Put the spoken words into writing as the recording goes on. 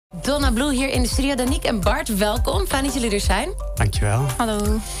Donna Blue hier in de studio. Danique en Bart, welkom. Fijn dat jullie er zijn. Dankjewel.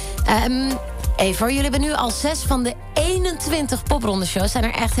 Hallo. Even, jullie hebben nu al 6 van de 21 popronde shows. Zijn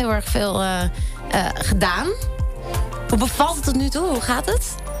er echt heel erg veel gedaan. Hoe bevalt het tot nu toe? Hoe gaat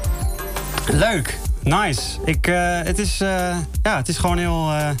het? Leuk. Nice. Het is gewoon heel...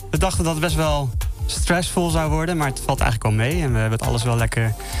 we dachten dat het best wel stressvol zou worden, maar het valt eigenlijk wel mee. En we hebben het alles wel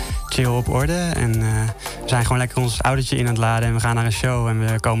lekker chill op orde. En we zijn gewoon lekker ons autootje in aan het laden. En we gaan naar een show en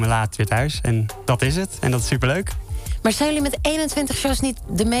we komen laat weer thuis. En dat is het. En dat is superleuk. Maar zijn jullie met 21 shows niet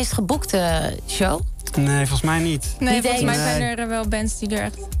de meest geboekte show? Nee, volgens mij niet. Nee, Niet volgens mij eens. zijn er wel bands die er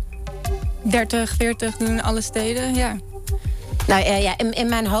echt 30, 40 doen in alle steden. Ja. Nou ja, in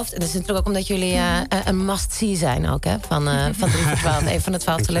mijn hoofd, en dat is natuurlijk ook omdat jullie een must-see zijn ook, hè, van 3 voor 12, een van de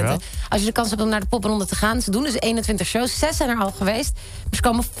 12 talenten. Als je de kans hebt om naar de popronde te gaan, ze doen dus 21 shows, 6 zijn er al geweest. Maar ze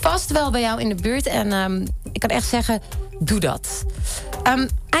komen vast wel bij jou in de buurt en ik kan echt zeggen, doe dat.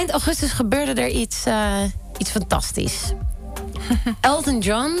 Eind augustus gebeurde er iets fantastisch. Elton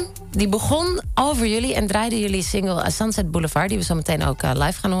John, die begon over jullie en draaide jullie single Sunset Boulevard, die we zo meteen ook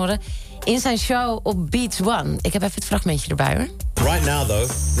live gaan horen, in zijn show op Beats One. Ik heb even het fragmentje erbij, hoor. Right now, though,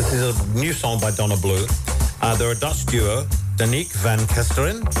 this is a new song by Donna Blue. They're a Dutch duo, Danique van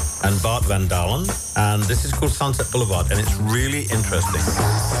Kesteren and Bart van Dalen. And this is called Sunset Boulevard, and it's really interesting.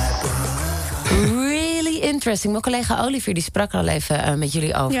 Really interesting. Mijn collega Olivier die sprak er al even met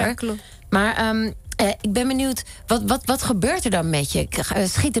jullie over. Ja, klopt. Maar ik ben benieuwd, wat gebeurt er dan met je?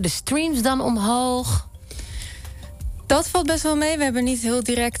 Schieten de streams dan omhoog? Dat valt best wel mee. We hebben niet heel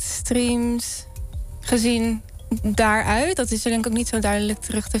direct streams gezien daaruit. Dat is er denk ik ook niet zo duidelijk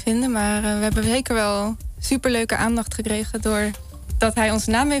terug te vinden. Maar we hebben zeker wel superleuke aandacht gekregen doordat hij onze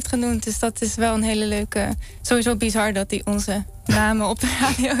naam heeft genoemd. Dus dat is wel een hele leuke... Sowieso bizar dat hij onze namen op de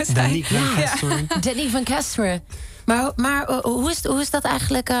radio zijn. Danique van Kesteren. Danique van Kesteren. Maar hoe is dat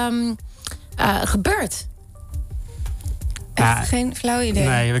eigenlijk gebeurd? Echt geen flauw idee.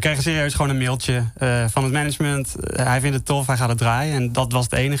 Nee, we kregen serieus gewoon een mailtje van het management. Hij vindt het tof, hij gaat het draaien. En dat was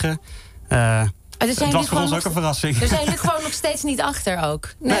het enige. Het was voor ons ook een verrassing. Er zijn jullie gewoon nog steeds niet achter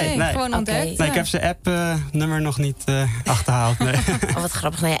ook? Nee. Gewoon ontdekt. Nee, ik heb zijn app-nummer nog niet achterhaald. Nee. Oh, wat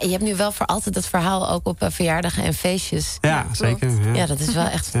grappig. Nou ja, je hebt nu wel voor altijd dat verhaal ook op verjaardagen en feestjes. Ja, zeker. Ja, dat is wel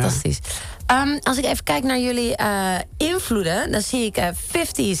echt fantastisch. Als ik even kijk naar jullie invloeden, dan zie ik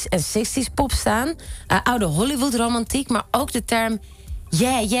 50s en 60s pop staan. Oude Hollywoodromantiek, maar ook de term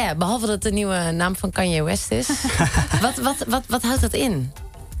yeah, behalve dat het de nieuwe naam van Kanye West is. Wat houdt dat in?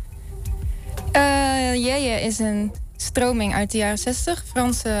 Yeah is een stroming uit de jaren 60.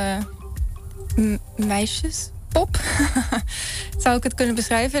 Franse meisjespop. Zou ik het kunnen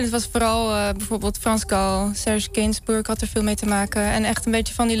beschrijven. En het was vooral bijvoorbeeld Frans Serge Gainsbourg had er veel mee te maken. En echt een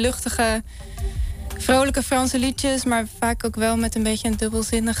beetje van die luchtige, vrolijke Franse liedjes. Maar vaak ook wel met een beetje een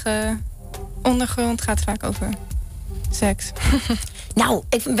dubbelzinnige ondergrond. Gaat vaak over seks. Nou,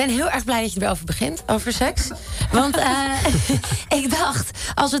 ik ben heel erg blij dat je erover begint, over seks. Want ik dacht,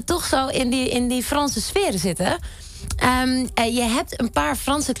 als we toch zo in die Franse sferen zitten... je hebt een paar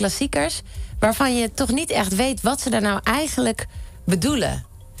Franse klassiekers waarvan je toch niet echt weet wat ze daar nou eigenlijk bedoelen.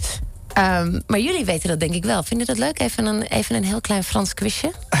 Maar jullie weten dat denk ik wel. Vinden jullie dat leuk? Even een heel klein Frans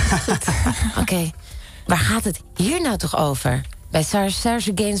quizje? Oké. Waar gaat het hier nou toch over? Bij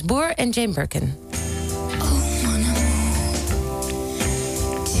Serge Gainsbourg en Jane Birkin.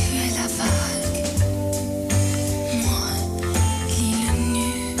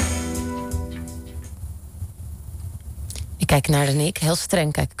 Kijk naar Danique, heel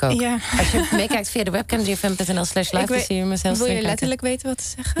streng kijk ik ook. Ja. Als je meekijkt via de webcam, gfm.nl/live, dan zie je me heel streng. Wil je letterlijk weten wat ze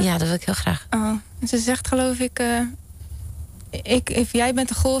zeggen? Ja, dat wil ik heel graag. Oh, ze zegt geloof ik, jij bent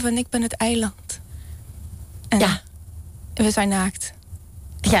de golf en ik ben het eiland. En ja. We zijn naakt.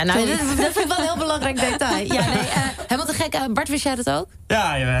 Ja, nou, dat vind ik wel een heel belangrijk detail. Ja, nee, helemaal te gek. Bart, wist jij dat ook?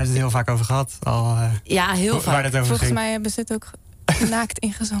 Ja, we hebben het heel vaak over gehad. Ja, heel vaak. Waar het over Volgens ging. mij hebben ze het ook naakt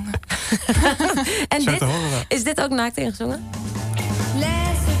ingezongen. En is dit ook naakt ingezongen?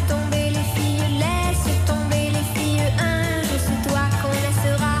 Laisse tomber les filles, laisse tomber les filles, un jour c'est toi qu'on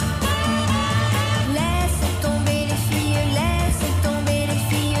laissera. Laisse tomber les filles, laisse tomber les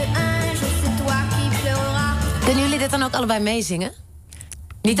filles, un jour c'est toi qui pleurera. Kunnen jullie dit dan ook allebei meezingen?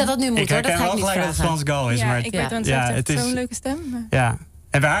 Niet dat dat nu moet, hoor. Dat ga ik niet vragen. Dat het Frans Gal is. Ja, maar ik weet dan het is zo'n leuke stem. Maar... Ja,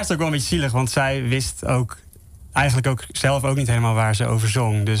 en bij haar is het ook wel een beetje zielig, want zij wist ook eigenlijk ook zelf ook niet helemaal waar ze over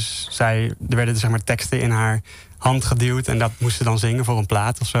zong. Dus er werden zeg maar teksten in haar hand geduwd en dat moest ze dan zingen voor een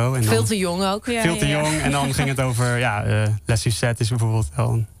plaat of zo. En veel te jong ook. Veel te jong. En dan ging het over, Les Sucettes is bijvoorbeeld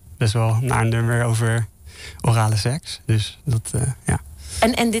wel best wel naar een nummer over orale seks. Dus dat, ja.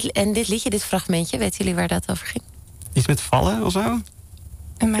 En dit liedje, dit fragmentje, weten jullie waar dat over ging? Iets met vallen of zo?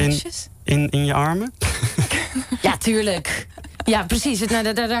 En meisjes? In je armen? Ja, tuurlijk. Ja, precies.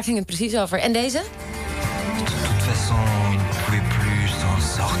 Nou, daar ging het precies over. En deze? De toute façon, il ne pouvait plus s'en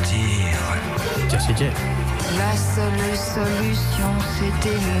sortir. Jessie J. La seule solution,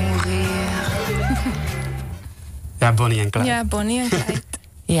 c'était mourir. Ja, Bonnie en Clyde. Ja, Bonnie en Clyde.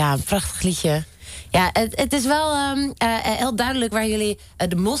 Ja, een prachtig liedje. Ja, het is wel heel duidelijk waar jullie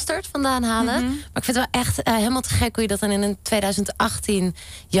de mosterd vandaan halen. Maar ik vind het wel echt helemaal te gek hoe je dat dan in een 2018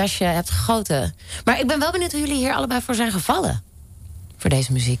 jasje hebt gegoten. Maar ik ben wel benieuwd hoe jullie hier allebei voor zijn gevallen. Voor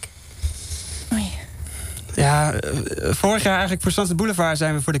deze muziek. Oei. Ja, vorig jaar eigenlijk voor Franse Boulevard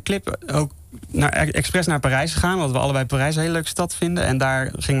zijn we voor de clip ook expres naar Parijs gegaan. Want we allebei Parijs een hele leuke stad vinden. En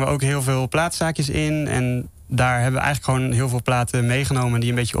daar gingen we ook heel veel plaatzaakjes in. En daar hebben we eigenlijk gewoon heel veel platen meegenomen die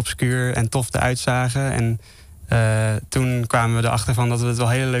een beetje obscuur en tof eruit zagen. En toen kwamen we erachter van dat we het wel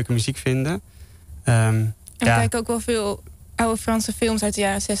hele leuke muziek vinden. En we kijken ook wel veel oude Franse films uit de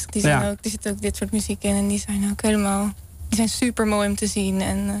jaren 60. Die zitten ook dit soort muziek in. En die zijn ook helemaal... Die zijn super mooi om te zien.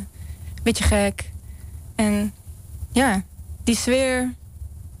 En een beetje gek. En ja, die sfeer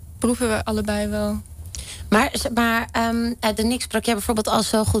proeven we allebei wel. Maar Danique, sprak jij bijvoorbeeld al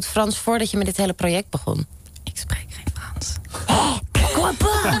zo goed Frans voordat je met dit hele project begon? Ik spreek geen Frans.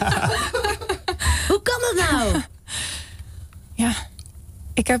 Hoe kan dat nou? Ja,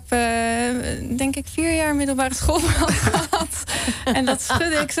 ik heb denk ik 4 jaar middelbare school gehad. En dat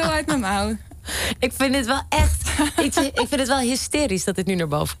schudde ik zo uit mijn mouw. Ik vind dit wel echt ik vind het wel hysterisch dat dit nu naar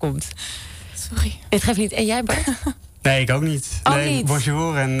boven komt. Sorry. Het geeft niet. En jij, Bart? Nee, ik ook niet. Ook nee, niet.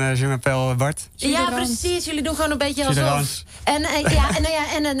 Bonjour en je m'appelle Bart. Ja, precies. Jullie doen gewoon een beetje alsof.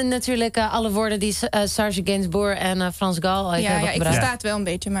 En natuurlijk alle woorden die Serge Gainsbourg en Frans Gal hebben ik gebruikt. versta het wel een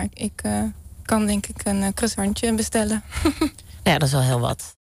beetje, maar ik kan denk ik een croissantje bestellen. Ja, dat is wel heel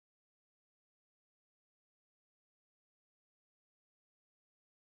wat.